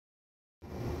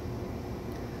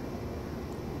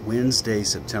Wednesday,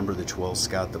 September the 12th,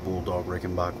 Scott the Bulldog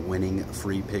Rickenbach winning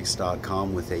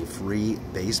freepicks.com with a free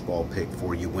baseball pick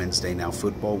for you Wednesday. Now,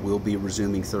 football will be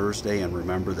resuming Thursday, and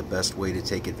remember, the best way to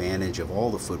take advantage of all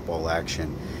the football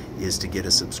action is to get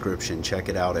a subscription. Check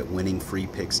it out at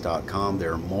winningfreepicks.com.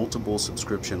 There are multiple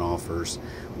subscription offers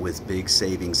with big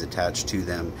savings attached to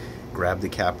them. Grab the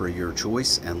capper of your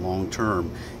choice, and long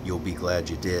term, you'll be glad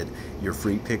you did. Your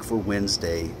free pick for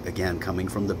Wednesday, again, coming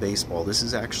from the baseball. This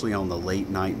is actually on the late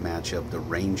night matchup, the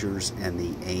Rangers and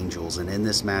the Angels. And in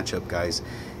this matchup, guys,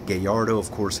 Gallardo,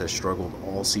 of course, has struggled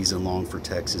all season long for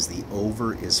Texas. The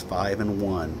over is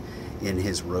 5-1 in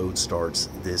his road starts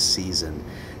this season.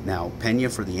 Now, Pena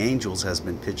for the Angels has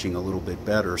been pitching a little bit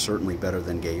better, certainly better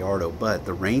than Gallardo, but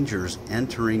the Rangers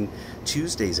entering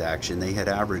Tuesday's action, they had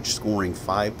averaged scoring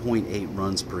 5.8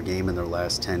 runs per game in their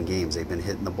last 10 games. They've been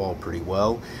hitting the ball pretty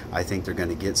well. I think they're going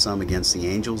to get some against the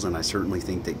Angels, and I certainly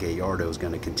think that Gallardo is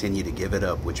going to continue to give it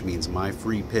up, which means my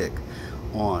free pick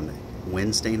on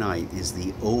Wednesday night is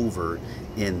the over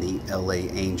in the LA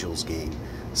Angels game.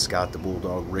 Scott the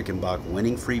Bulldog Rickenbach,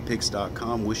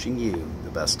 winningfreepicks.com, wishing you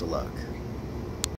the best of luck.